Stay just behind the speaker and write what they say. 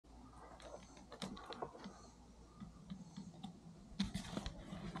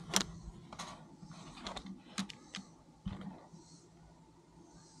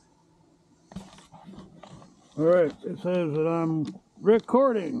Alright, it says that I'm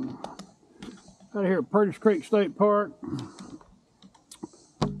recording out here at Purtis Creek State Park.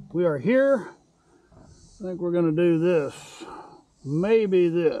 We are here. I think we're going to do this. Maybe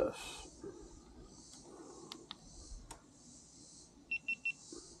this.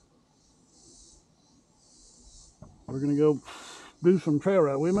 We're going to go do some trail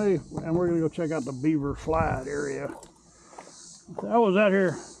ride. We're going to go check out the Beaver Slide area. I was out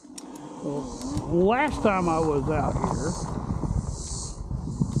here, last time I was out here,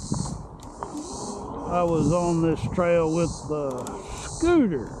 I was on this trail with the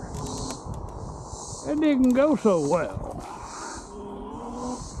scooter. It didn't go so well.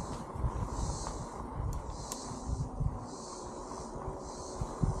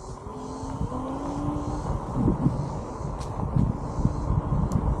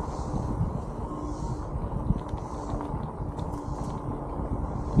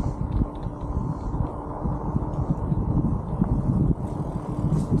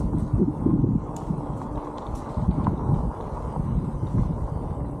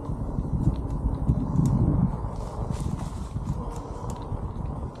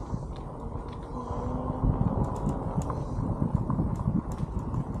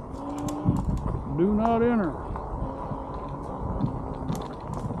 Do not enter.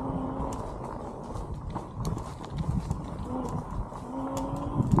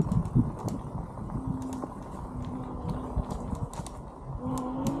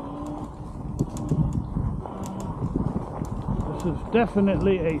 This is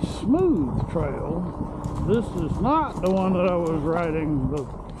definitely a smooth trail. This is not the one that I was riding the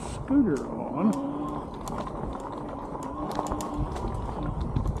scooter on.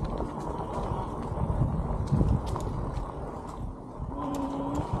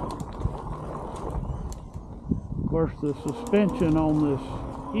 Of course, the suspension on this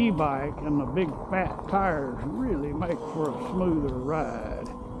e-bike and the big fat tires really make for a smoother ride.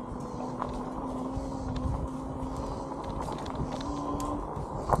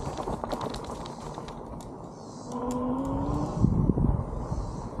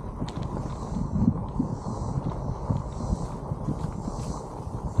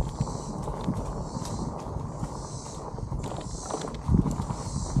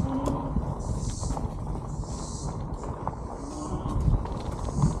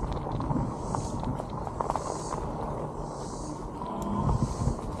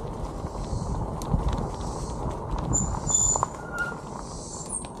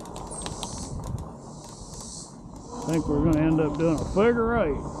 I think we're going to end up doing a figure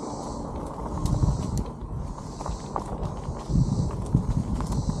eight.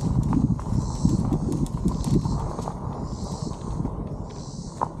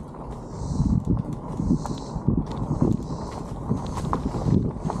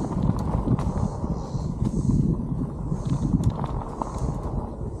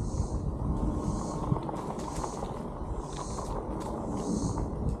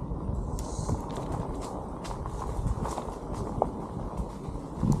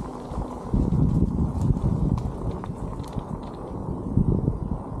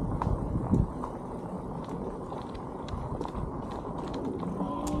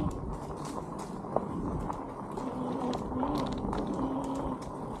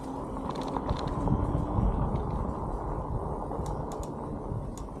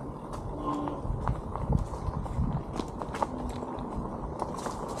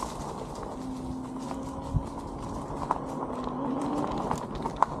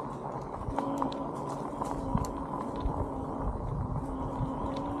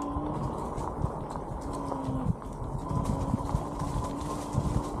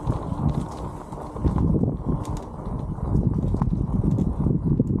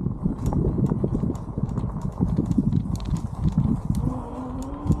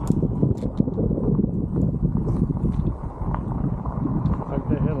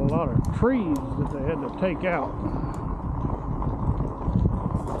 They had a lot of trees that they had to take out.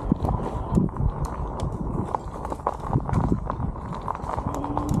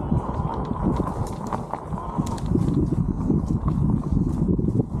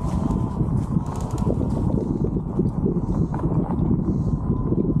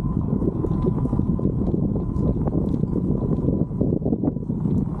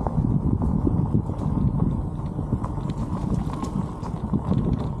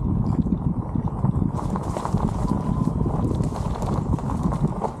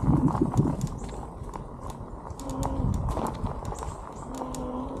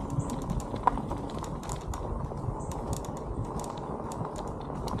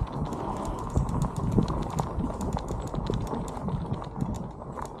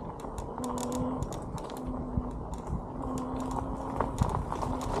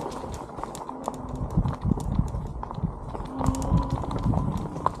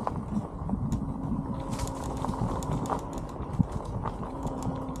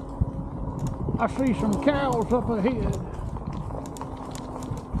 I see some cows up ahead.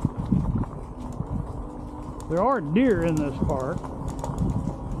 There are deer in this park.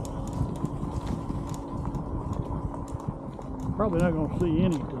 Probably not going to see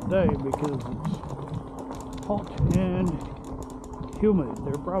any today because it's hot and humid.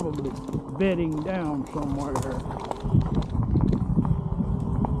 They're probably bedding down somewhere.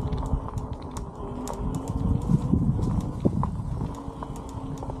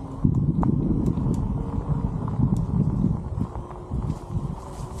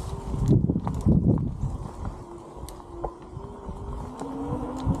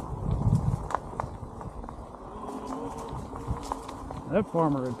 That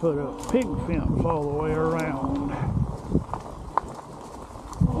farmer had put up pig fence all the way around. I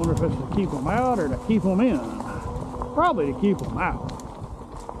wonder if it's to keep them out or to keep them in. Probably to keep them out.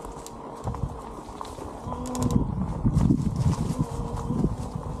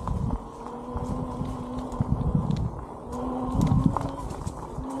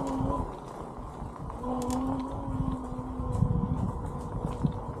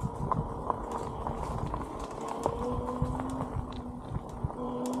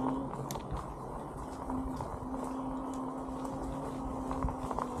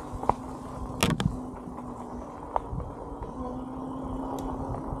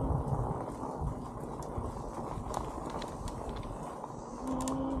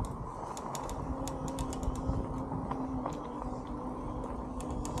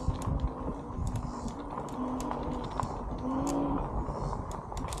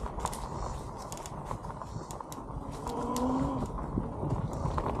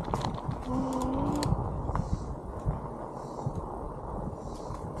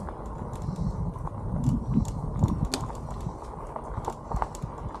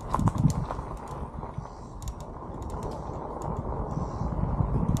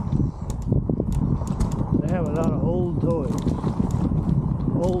 Have a lot of old toys,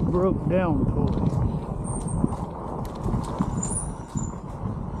 old broke down toys.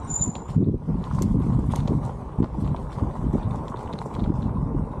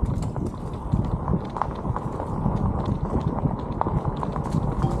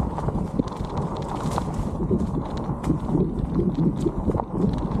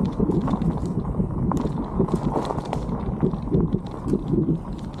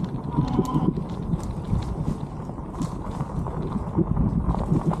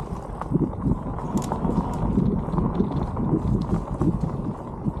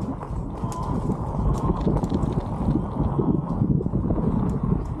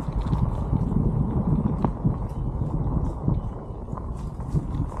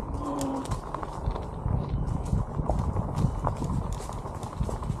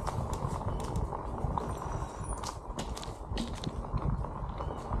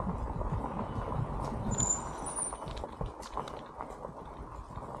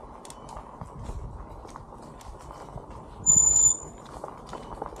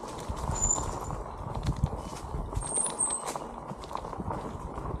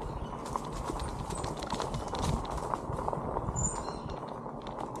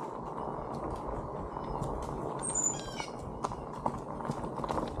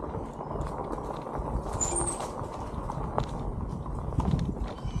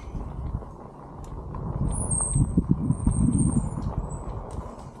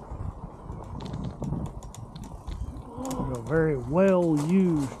 Very well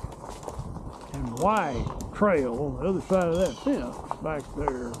used and wide trail on the other side of that fence back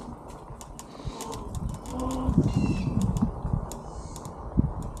there.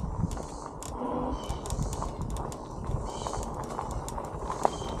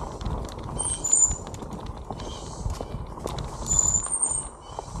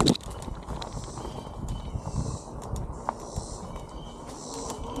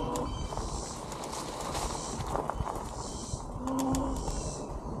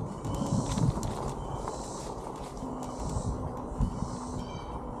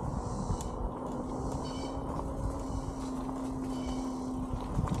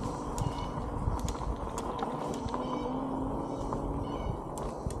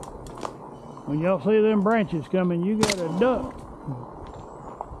 When y'all see them branches coming, you got a duck.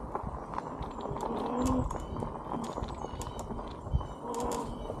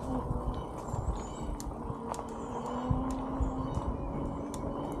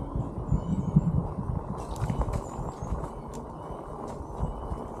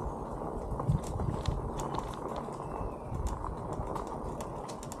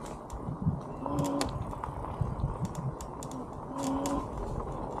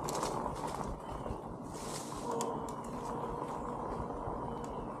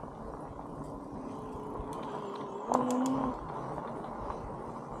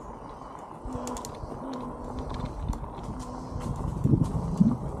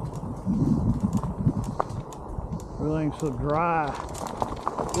 Everything's so dry.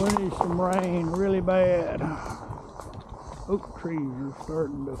 We need some rain really bad. Oak trees are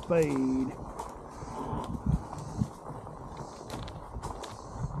starting to fade.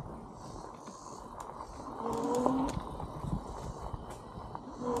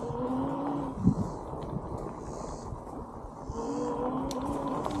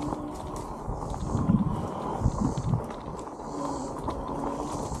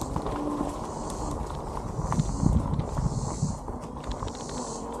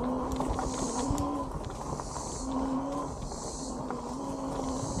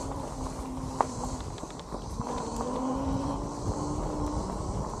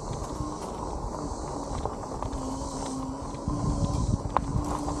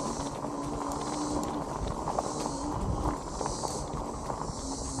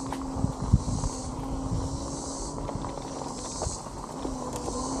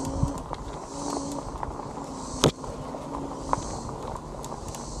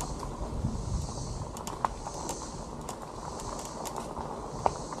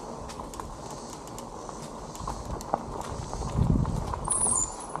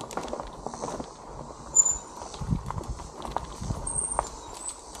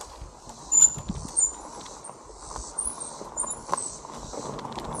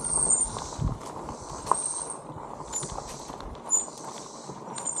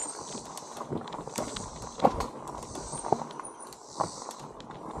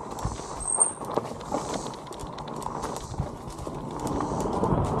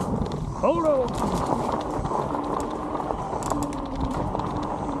 Hold on.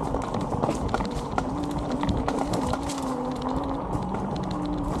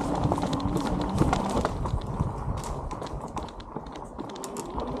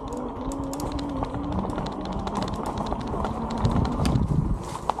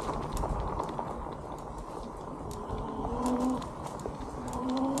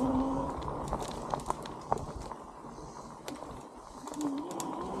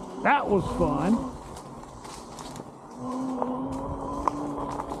 That was fun.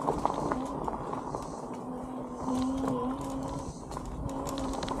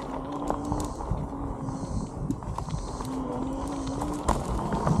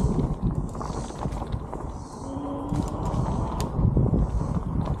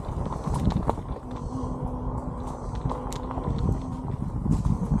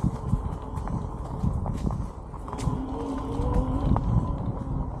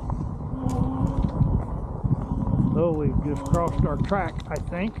 So we've just crossed our track, I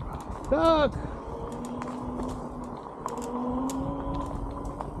think. Duck!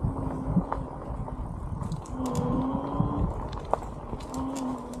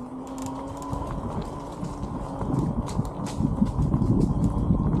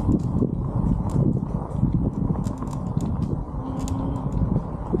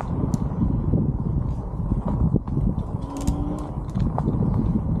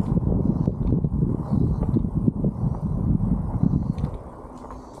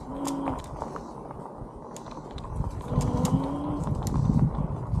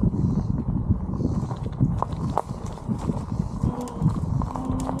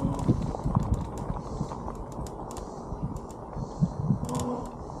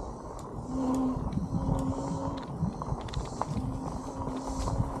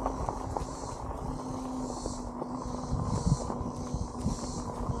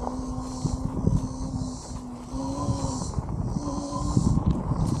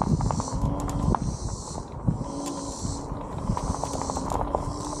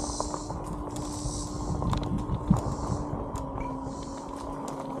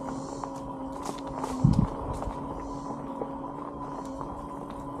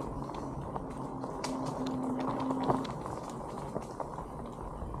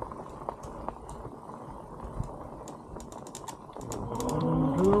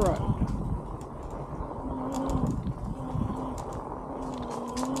 To the right.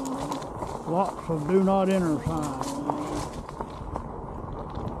 Lots of do not enter signs.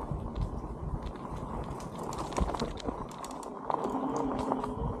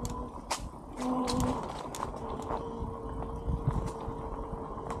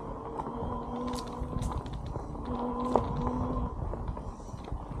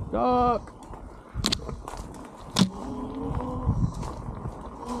 Duck!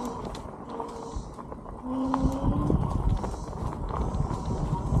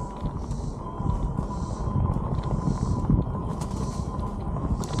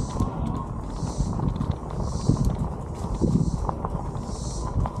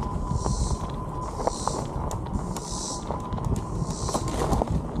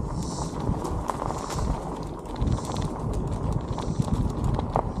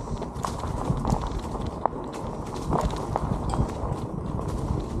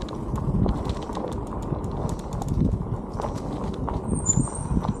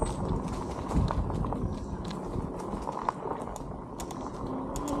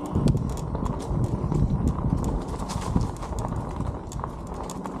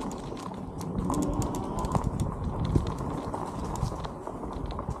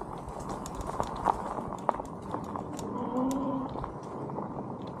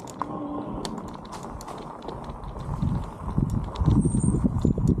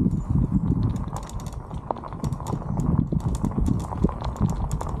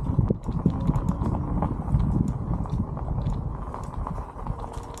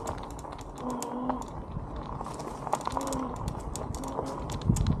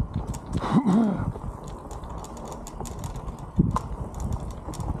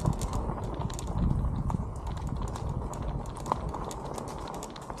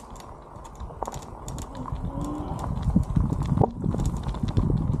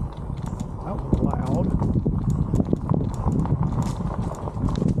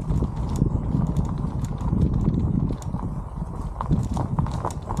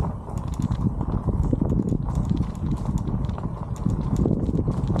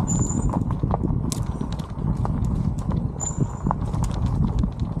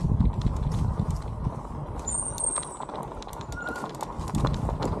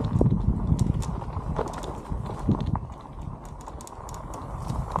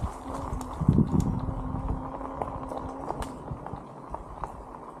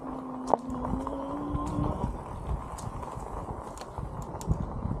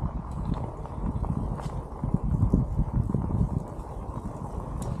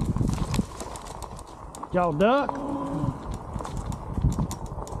 Y'all duck?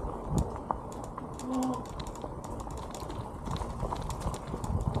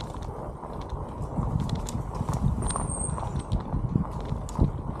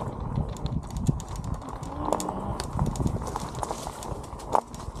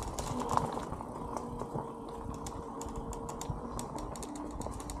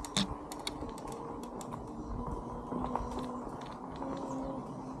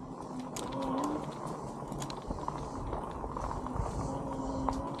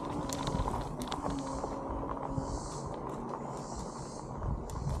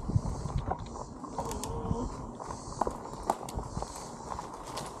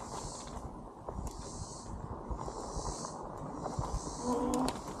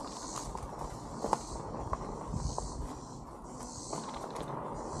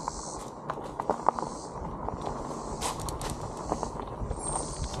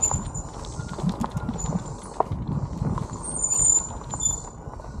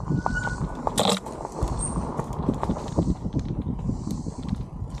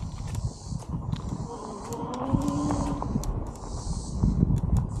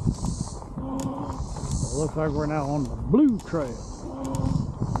 Looks like we're now on the blue trail.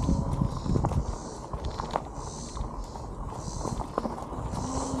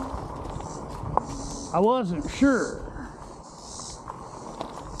 I wasn't sure.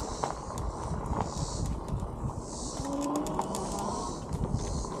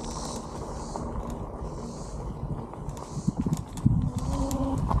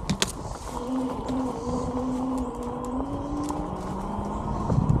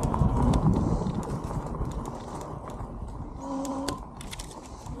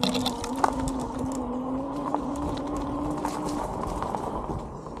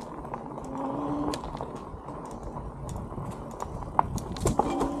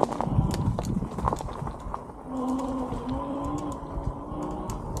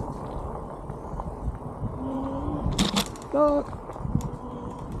 Duck.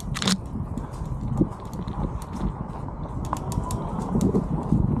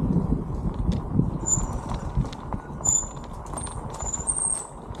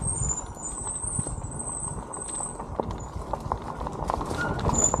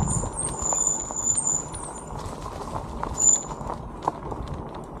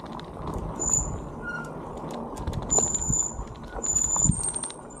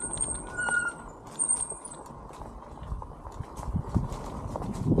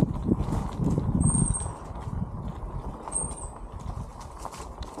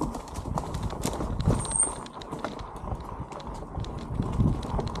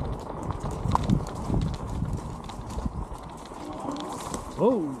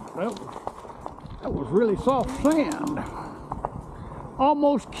 Oh, that was really soft sand.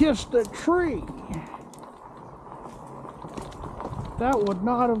 Almost kissed a tree. That would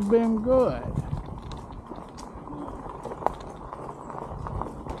not have been good.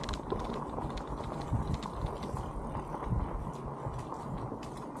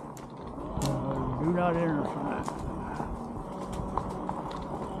 Do not intercept.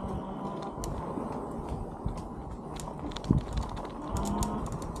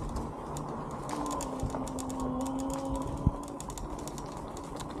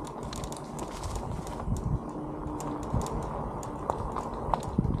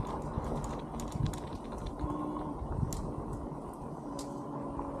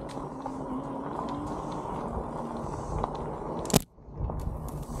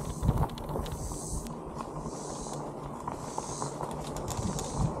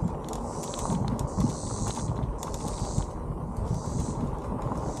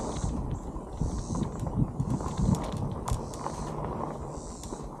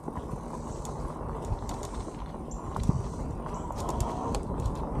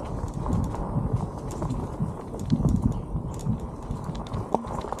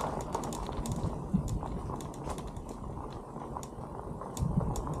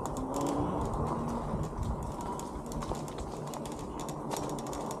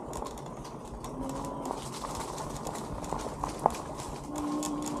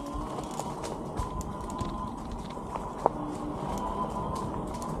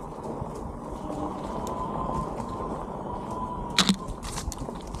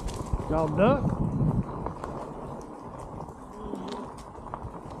 Y'all duck?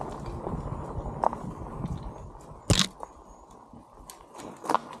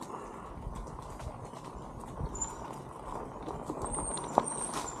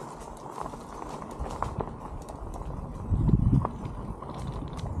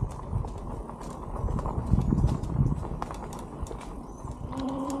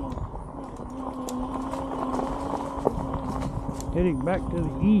 Heading back to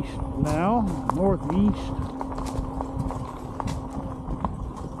the east now, northeast.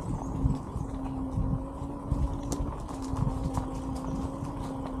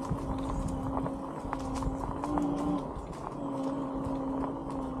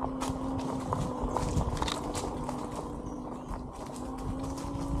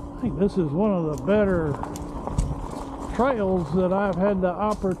 I think this is one of the better trails that I've had the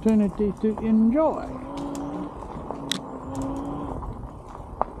opportunity to enjoy.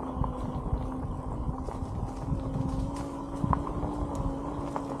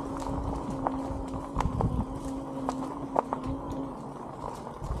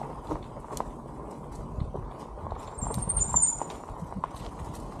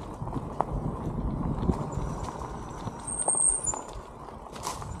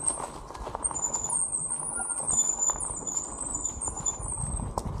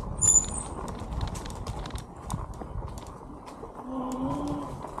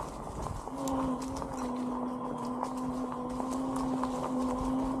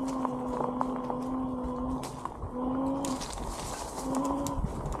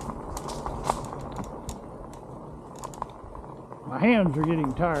 My hands are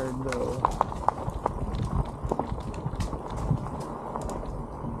getting tired though.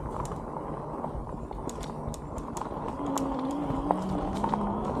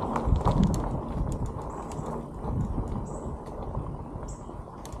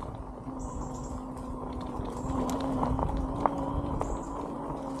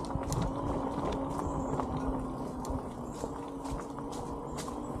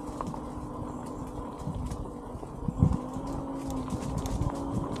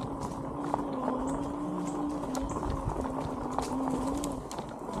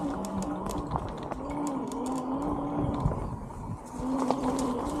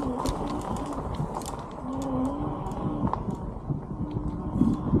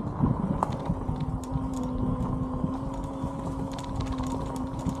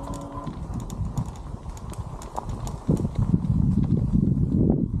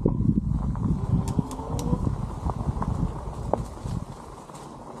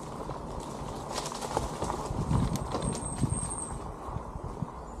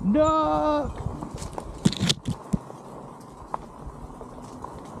 Duck!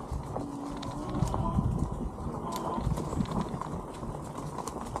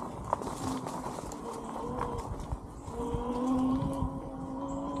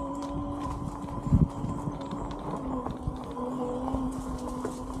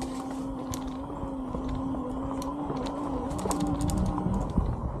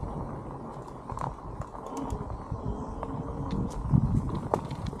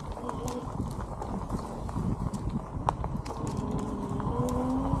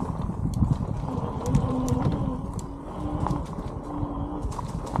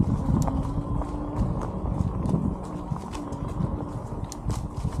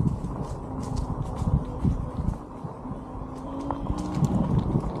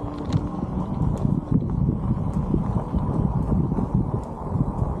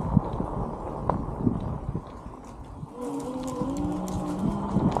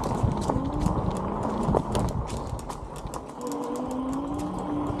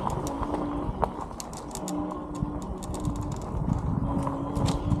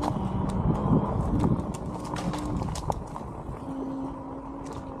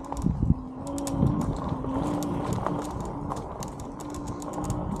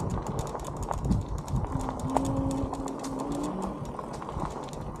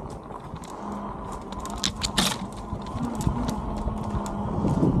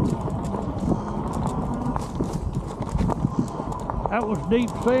 That was deep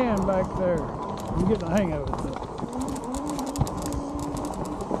sand back there. I'm getting the hang of it though.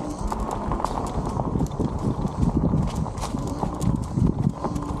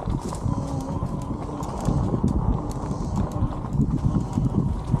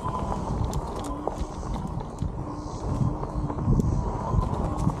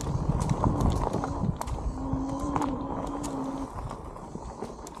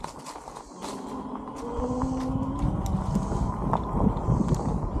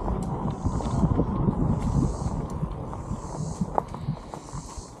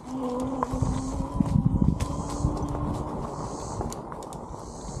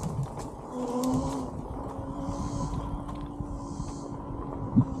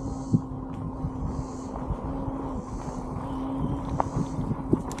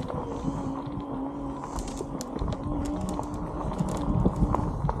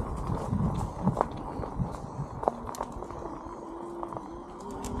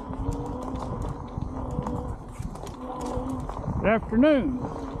 Good afternoon.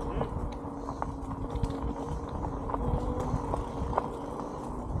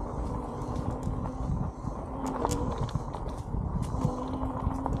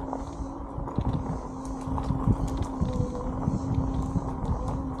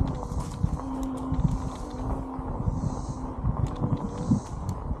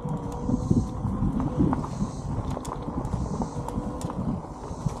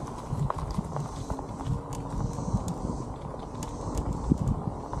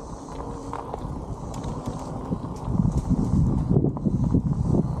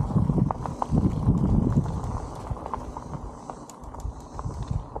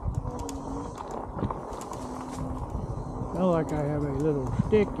 I feel like I have a little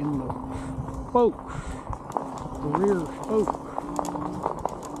stick in the spokes, the rear spokes.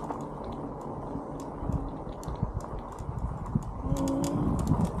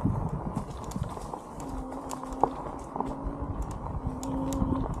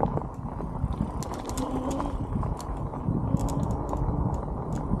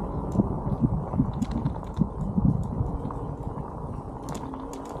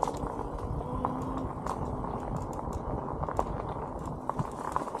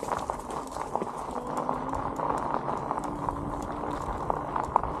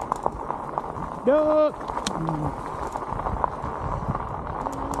 Duck!